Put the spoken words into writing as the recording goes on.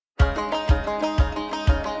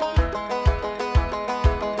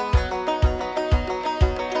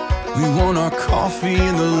We want our coffee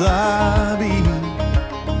in the lobby.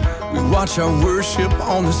 We watch our worship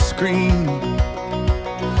on the screen.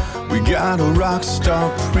 We got a rock star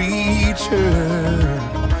preacher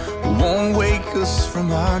who won't wake us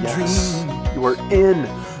from our dreams. You are in.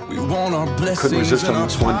 We want our blessings. Couldn't resist on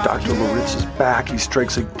this one. Dr. Loritz is back. He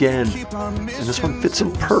strikes again. And this one fits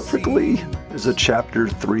in perfectly as a chapter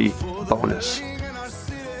 3 bonus.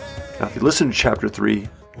 Now, if you listen to chapter 3,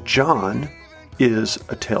 John is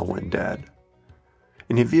a tailwind dad.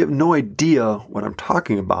 And if you have no idea what I'm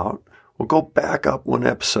talking about, we'll go back up one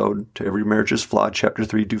episode to Every Marriage is Flawed, chapter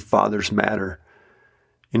 3, Do Fathers Matter?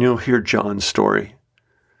 And you'll hear John's story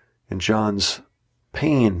and John's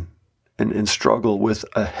pain and struggle with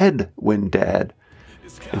a headwind dad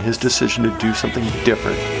and his decision to do something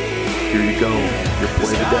different. Here you go, your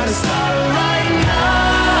play of the day.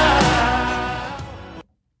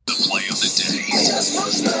 The play of the day.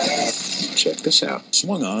 Check this out.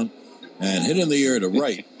 Swung on and hit in the air to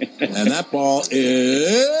right. And that ball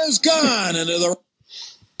is gone into the...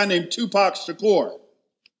 guy named Tupac Shakur,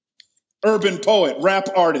 urban poet, rap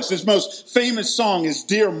artist. His most famous song is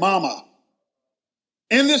Dear Mama.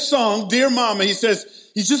 In this song, Dear Mama, he says,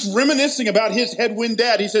 he's just reminiscing about his headwind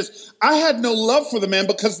dad. He says, I had no love for the man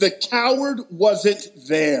because the coward wasn't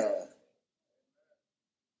there.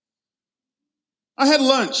 I had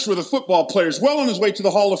lunch with a football player, he's well on his way to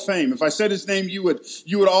the Hall of Fame. If I said his name, you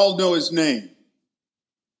would all know his name.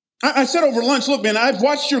 I said over lunch, look, man, I've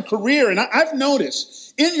watched your career, and I've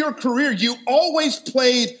noticed in your career, you always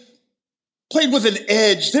played with an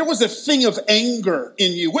edge. There was a thing of anger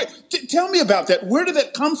in you. Tell me about that. Where did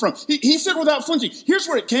that come from? He said without flinching, here's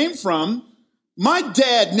where it came from. My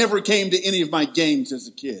dad never came to any of my games as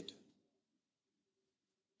a kid.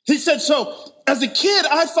 He said, so as a kid,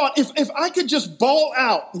 I thought if I could just ball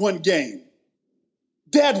out one game,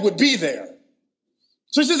 Dad would be there.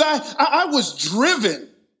 So he says, I was driven,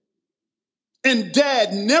 and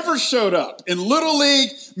Dad never showed up in Little League,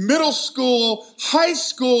 middle school, high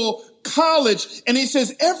school, college. And he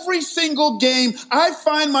says, every single game, I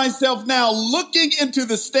find myself now looking into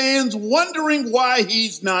the stands, wondering why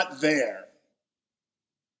he's not there.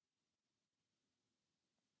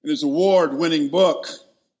 In his award-winning book,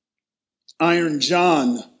 Iron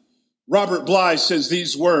John, Robert Bly says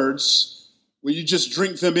these words. Will you just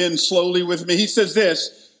drink them in slowly with me? He says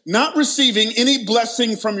this, not receiving any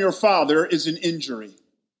blessing from your father is an injury.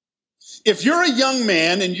 If you're a young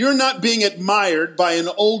man and you're not being admired by an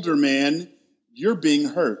older man, you're being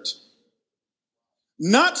hurt.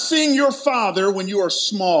 Not seeing your father when you are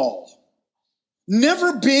small,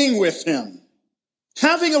 never being with him,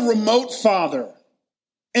 having a remote father,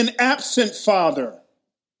 an absent father,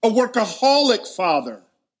 a workaholic father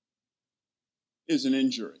is an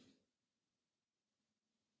injury.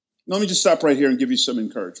 Let me just stop right here and give you some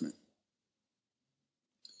encouragement.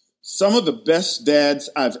 Some of the best dads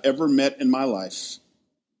I've ever met in my life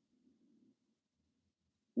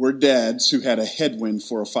were dads who had a headwind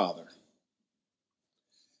for a father.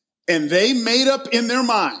 And they made up in their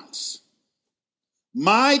minds,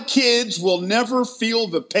 my kids will never feel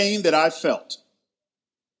the pain that I felt.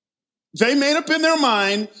 They made up in their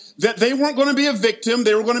mind that they weren't going to be a victim,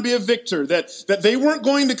 they were going to be a victor, that they weren't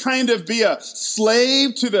going to kind of be a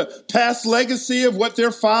slave to the past legacy of what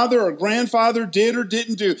their father or grandfather did or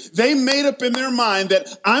didn't do. They made up in their mind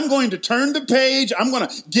that I'm going to turn the page, I'm going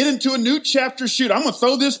to get into a new chapter, I'm going to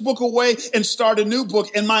throw this book away and start a new book.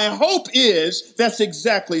 And my hope is that's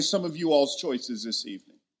exactly some of you all's choices this evening.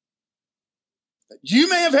 You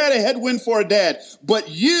may have had a headwind for a dad, but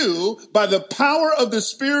you, by the power of the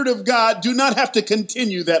Spirit of God, do not have to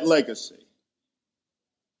continue that legacy.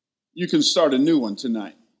 You can start a new one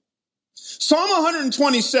tonight. Psalm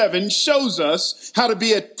 127 shows us how to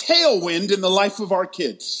be a tailwind in the life of our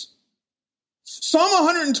kids. Psalm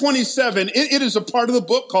 127, it is a part of the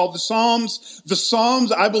book called the Psalms. The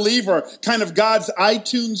Psalms, I believe, are kind of God's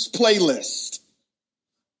iTunes playlist.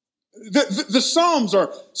 The Psalms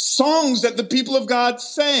are songs that the people of God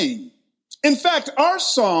sang. In fact, our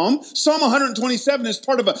Psalm 127, is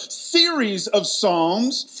part of a series of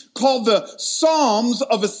Psalms called the Psalms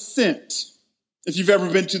of Ascent. If you've ever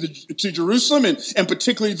been to Jerusalem and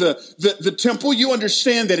particularly the temple, you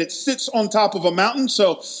understand that it sits on top of a mountain.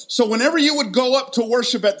 So whenever you would go up to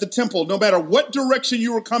worship at the temple, no matter what direction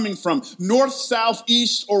you were coming from, north, south,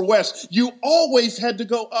 east, or west, you always had to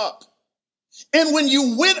go up. And when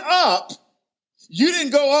you went up, you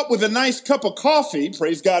didn't go up with a nice cup of coffee,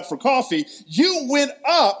 praise God for coffee. You went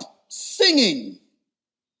up singing.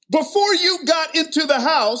 Before you got into the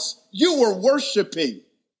house, you were worshiping.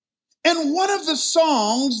 And one of the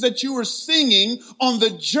songs that you were singing on the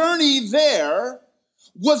journey there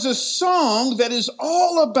was a song that is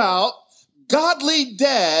all about godly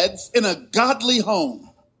dads in a godly home.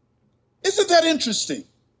 Isn't that interesting?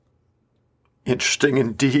 Interesting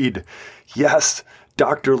indeed. Yes,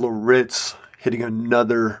 Dr. Loritz hitting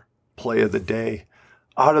another play of the day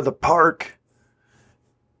out of the park.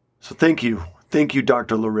 So thank you. Thank you,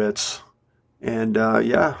 Dr. Loritz. And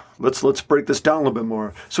let's break this down a little bit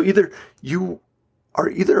more. So either you are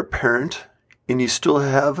a parent and you still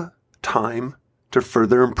have time to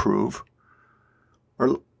further improve,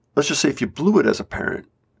 or let's just say if you blew it as a parent,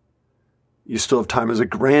 you still have time as a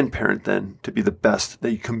grandparent then to be the best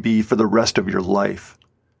that you can be for the rest of your life.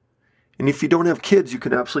 And if you don't have kids, you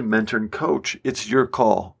can absolutely mentor and coach. It's your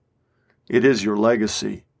call. It is your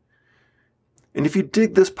legacy. And if you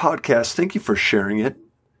dig this podcast, thank you for sharing it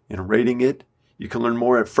and rating it. You can learn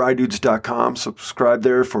more at frydudes.com. Subscribe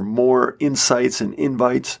there for more insights and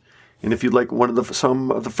invites. And if you'd like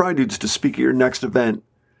some of the Fry Dudes to speak at your next event,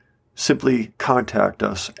 simply contact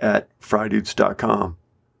us at frydudes.com.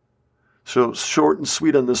 So short and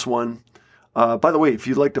sweet on this one. By the way, if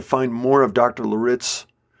you'd like to find more of Dr. Loritz,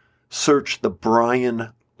 search the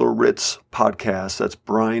Brian Loritz podcast. That's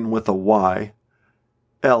Brian with a Y,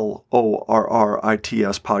 Lorrits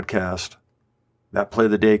podcast. That play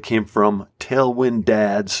of the day came from Tailwind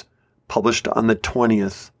Dads, published on the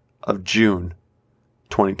 20th of June,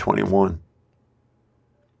 2021.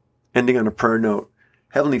 Ending on a prayer note.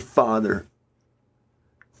 Heavenly Father,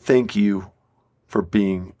 thank you for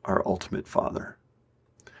being our ultimate Father.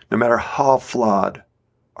 No matter how flawed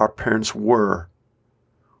our parents were,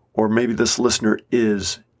 or maybe this listener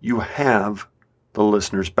is, you have the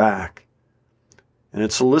listener's back. And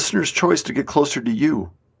it's the listener's choice to get closer to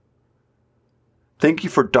you. Thank you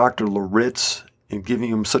for Dr. Loritz and giving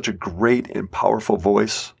him such a great and powerful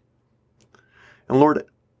voice. And Lord,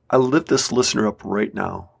 I lift this listener up right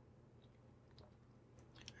now.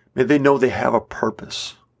 May they know they have a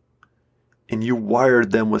purpose, and you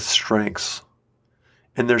wired them with strengths,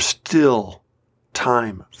 and there's still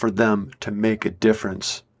time for them to make a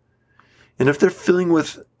difference. And if they're feeling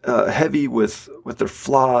heavy with their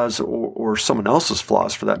flaws or someone else's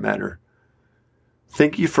flaws for that matter,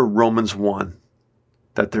 thank you for Romans 1,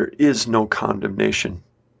 that there is no condemnation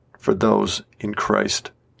for those in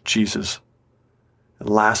Christ Jesus. And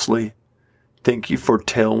lastly, thank you for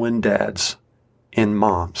Tailwind Dads and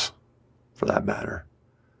moms for that matter.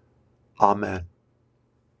 Amen.